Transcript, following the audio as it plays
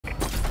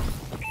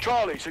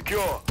Charlie,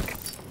 secure.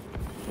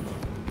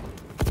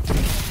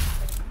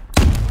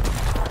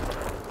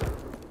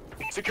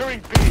 Securing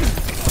B.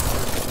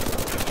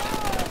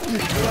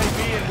 UAV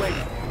in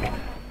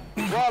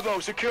waiting. Bravo,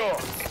 secure.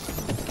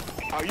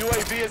 Our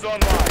UAV is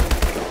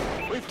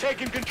online. We've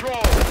taken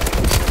control.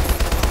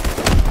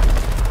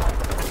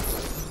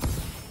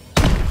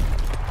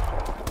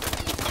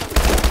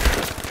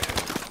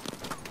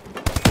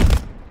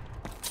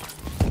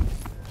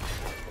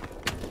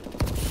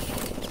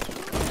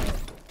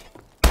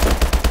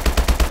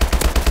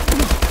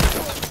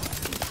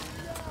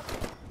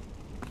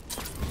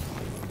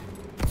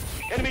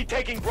 Enemy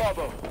taking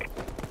Bravo.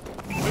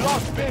 We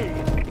lost B. Enemy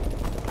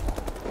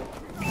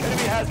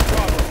has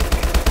Bravo.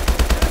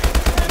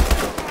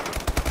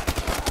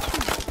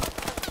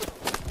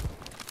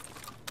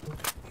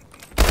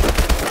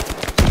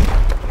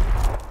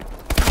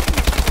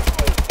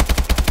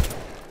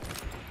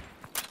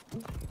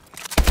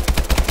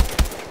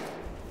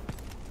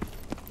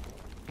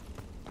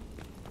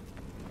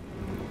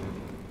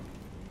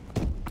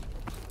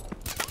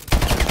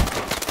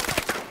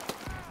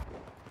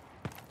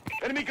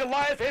 Enemy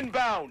Goliath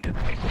inbound.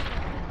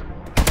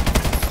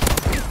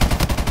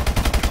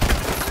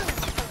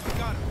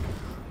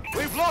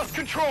 We've lost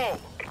control.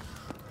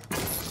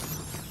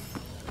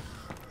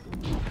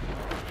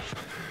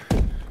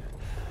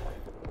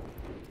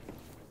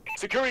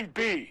 Securing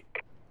B.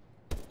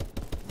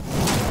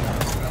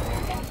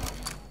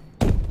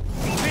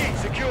 B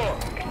secure.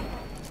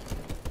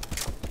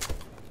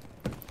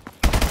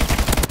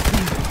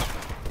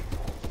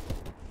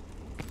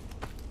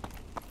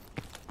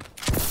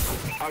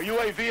 Our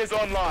UAV is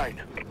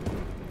online.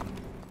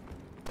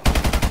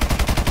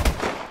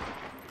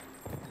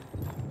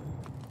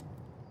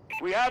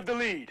 We have the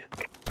lead.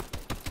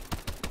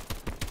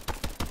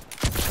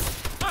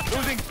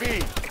 Losing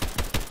B.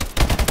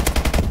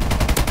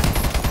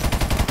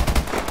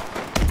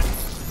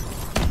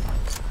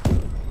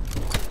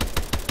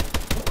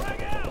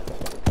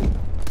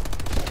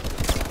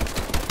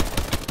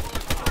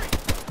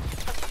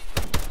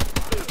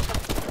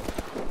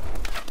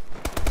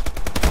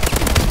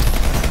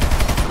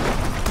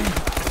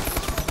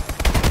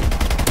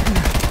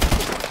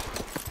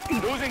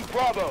 Losing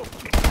Bravo.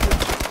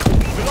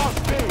 We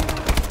lost B.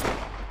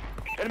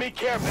 Enemy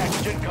care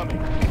package incoming.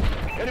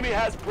 Enemy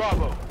has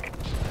Bravo.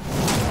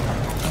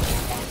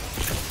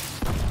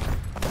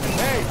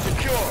 A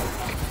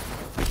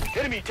secure.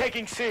 Enemy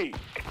taking C.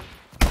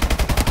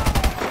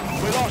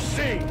 We lost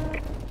C.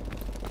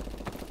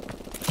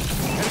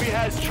 Enemy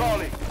has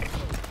Charlie.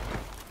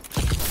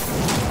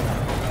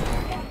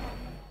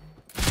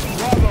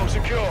 Bravo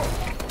secure.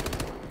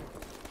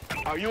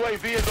 Our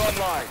UAV is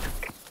online.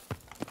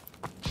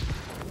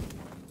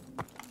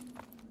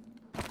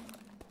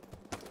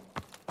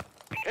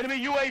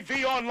 Enemy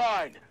UAV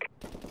online.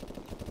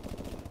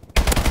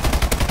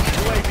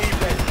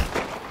 UAV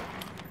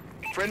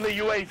ready. Friendly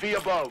UAV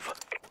above.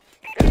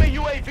 Enemy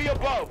UAV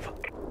above.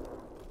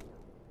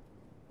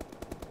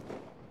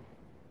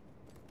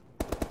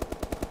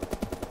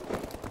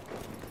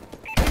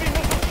 Enemy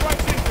missile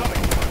strikes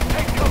incoming.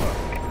 Take cover.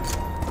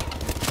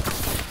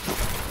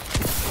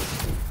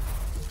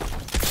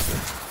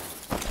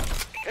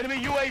 Enemy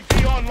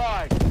UAV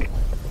online.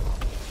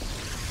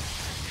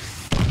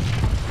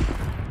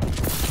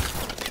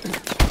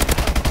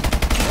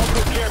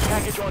 Care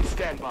package on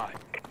standby.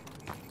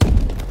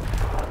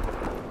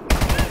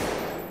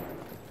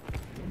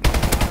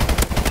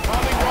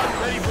 Bombing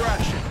run ready for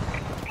action.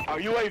 Our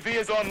UAV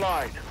is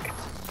online.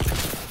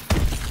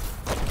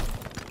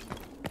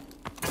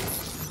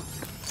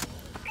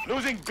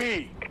 Losing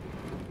B.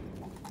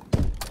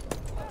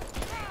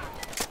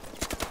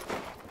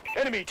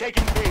 Enemy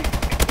taking B.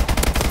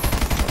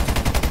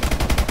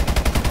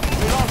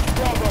 We lost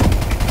Bravo.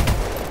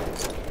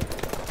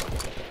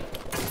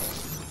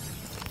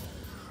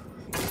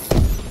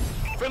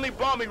 Friendly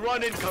bombing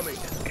run incoming.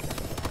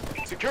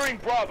 Securing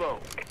Bravo.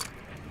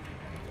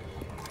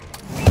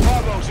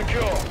 Bravo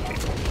secure.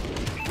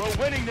 We're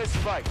winning this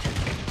fight.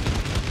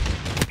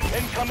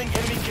 Incoming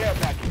enemy care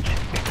package.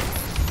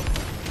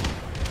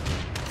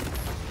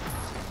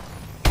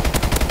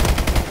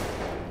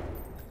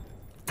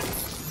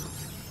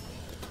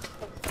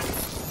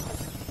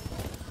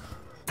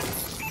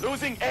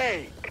 Losing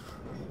A.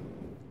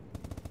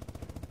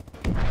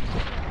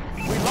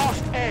 We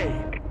lost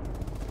A.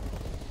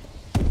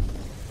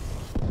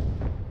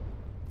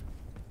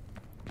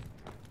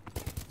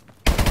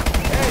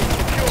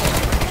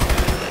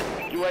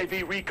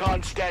 UAV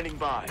recon standing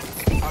by.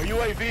 Our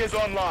UAV is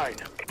online.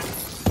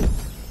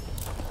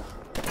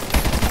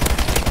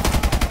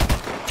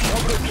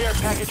 Orbital care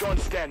package on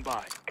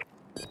standby.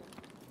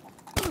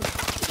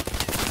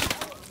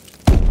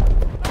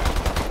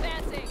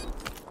 Advancing.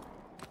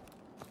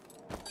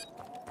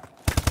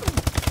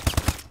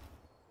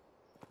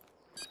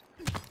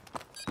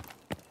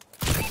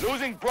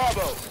 Losing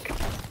Bravo.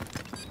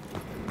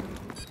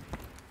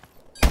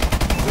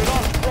 We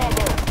lost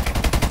Bravo.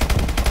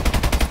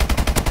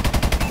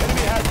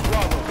 Enemy has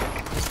Bravo.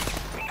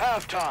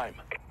 Halftime.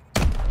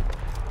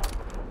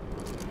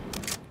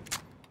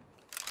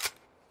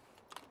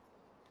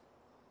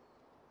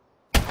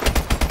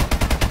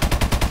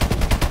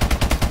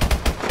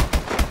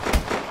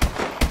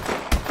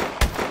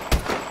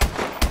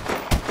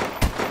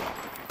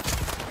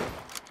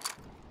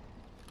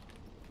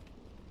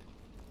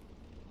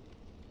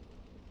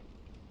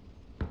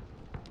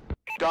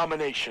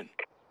 domination.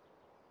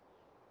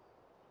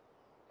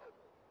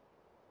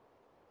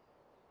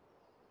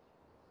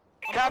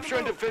 Capture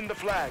and defend the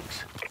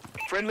flags.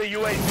 Friendly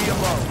UAV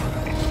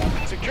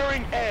above.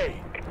 Securing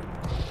A.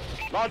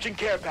 Launching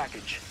care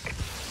package.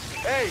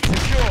 A,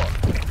 secure.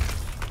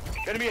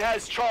 Enemy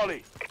has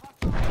Charlie.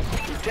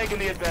 We've taken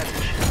the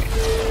advantage.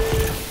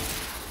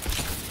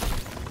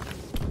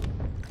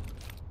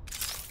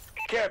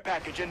 Care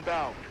package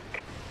inbound.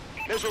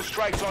 Missile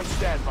strikes on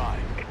standby.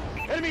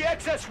 Enemy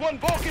XS-1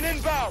 Vulcan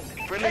inbound.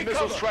 Friendly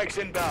missile strikes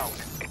inbound.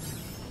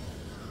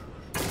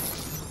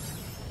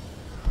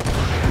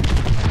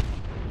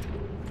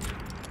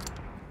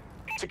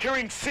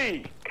 Securing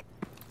C.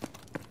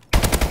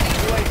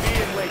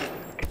 UAV in waiting.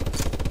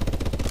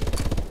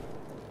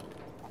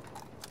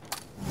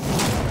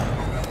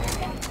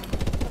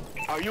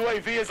 Our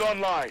UAV is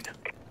online.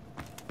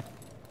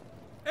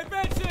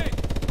 Advancing!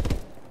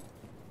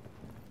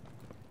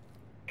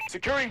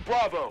 Securing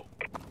Bravo.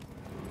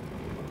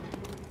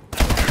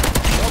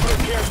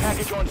 Orbital care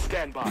package on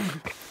standby.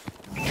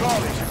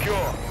 Charlie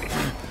secure.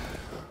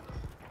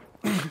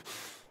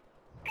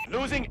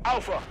 Losing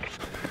Alpha.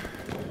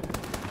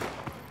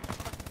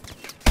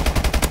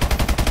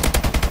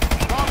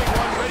 Bombing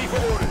one ready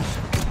for orders.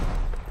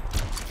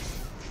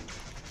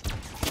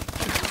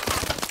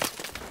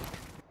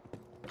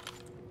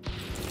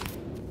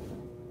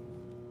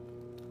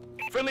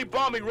 Friendly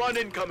bombing run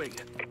incoming.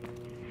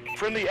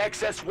 Friendly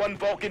XS-1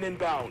 Vulcan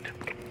inbound.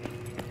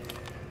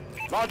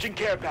 Launching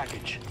care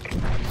package.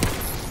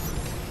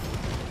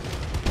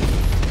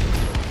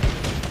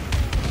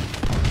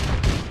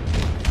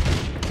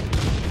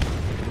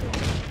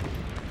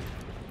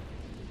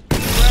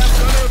 Ram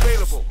gunner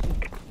available.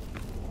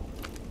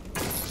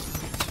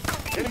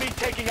 Enemy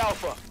taking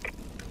Alpha.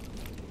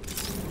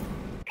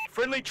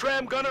 Friendly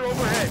tram gunner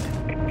overhead.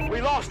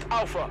 We lost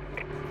Alpha.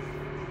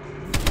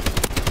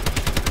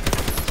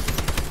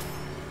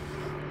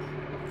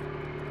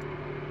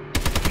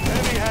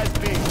 Enemy has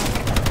B.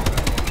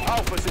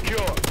 Alpha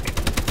secure.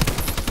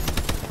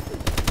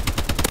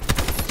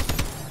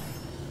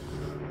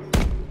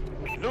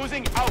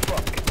 Losing Alpha.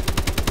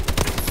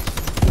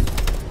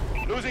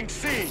 Losing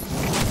C.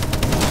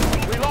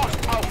 We lost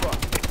Alpha.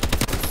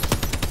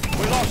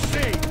 We lost C.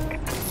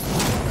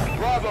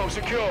 Bravo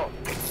secure.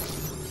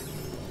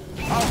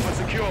 Alpha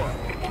secure.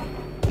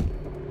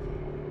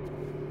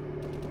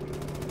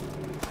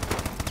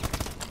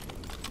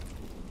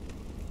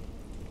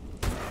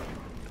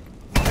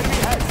 Enemy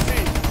has C.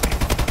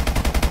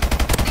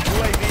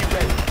 UAV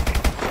ready.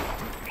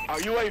 Our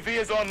UAV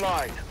is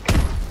online.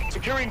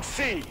 Securing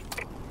C.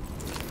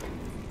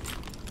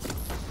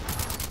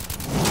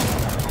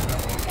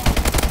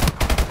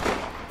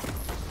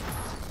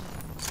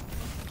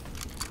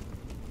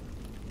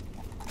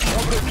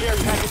 Orbital care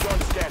package on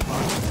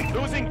standby.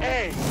 Losing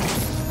A.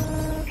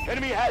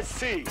 Enemy has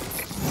C.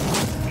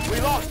 We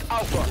lost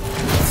Alpha.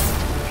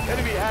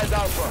 Enemy has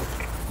Alpha.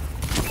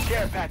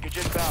 Care package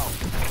inbound.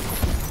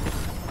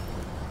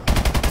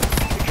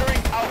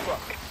 Securing Alpha.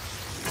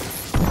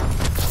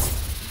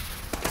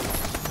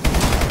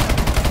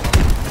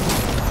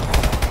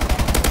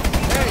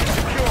 A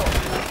secure.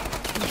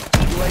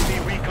 UAV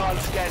recon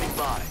standing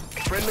by.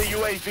 Friendly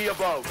UAV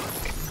above.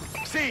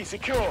 C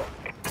secure.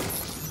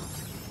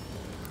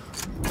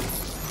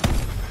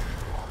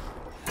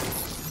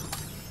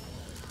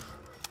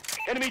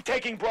 Enemy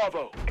taking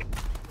Bravo.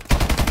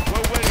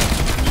 We're winning.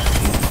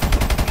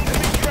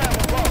 Enemy tram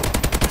above.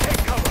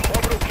 Take cover.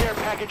 Orbital care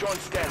package on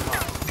standby.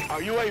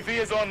 Our UAV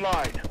is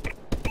online.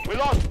 We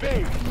lost B.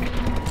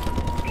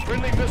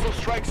 Friendly missile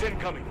strikes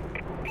incoming.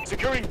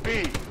 Securing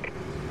B.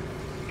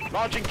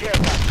 Launching care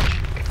package.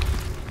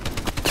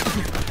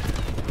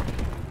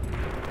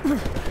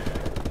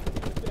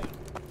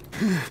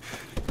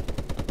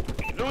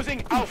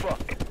 Losing Alpha.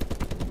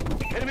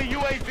 Enemy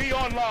UAV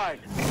online.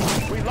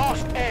 We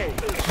lost A.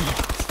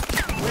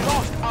 We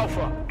lost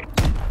Alpha.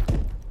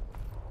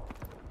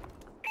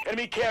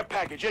 Enemy care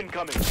package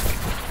incoming.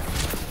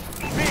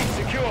 B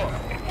secure.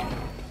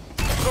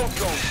 Assault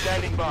drone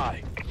standing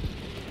by.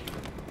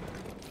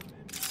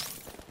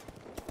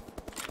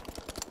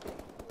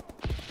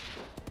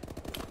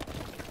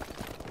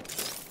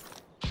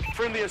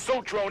 Friendly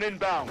assault drone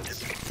inbound.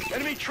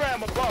 Enemy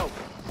tram above.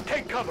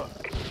 Take cover.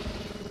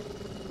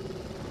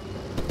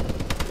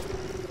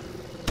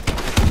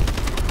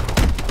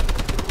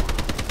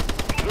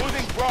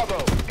 Losing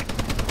Bravo.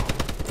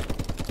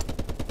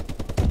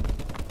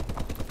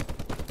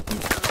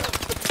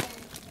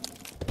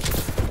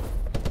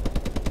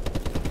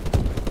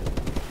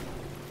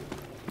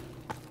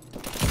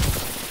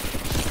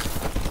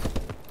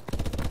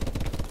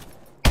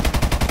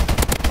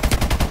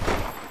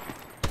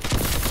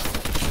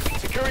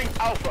 Securing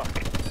Alpha.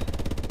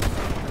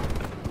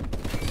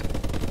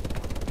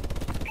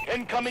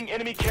 Incoming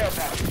enemy care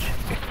package.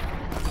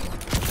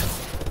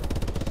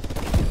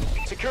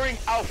 Securing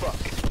Alpha.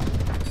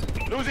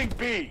 Losing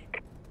B.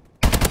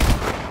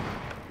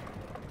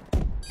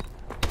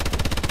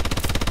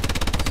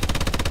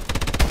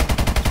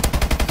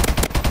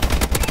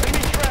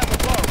 Enemy tram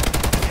above.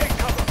 Take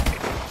cover.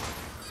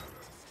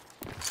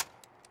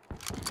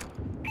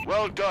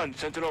 Well done,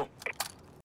 Sentinel.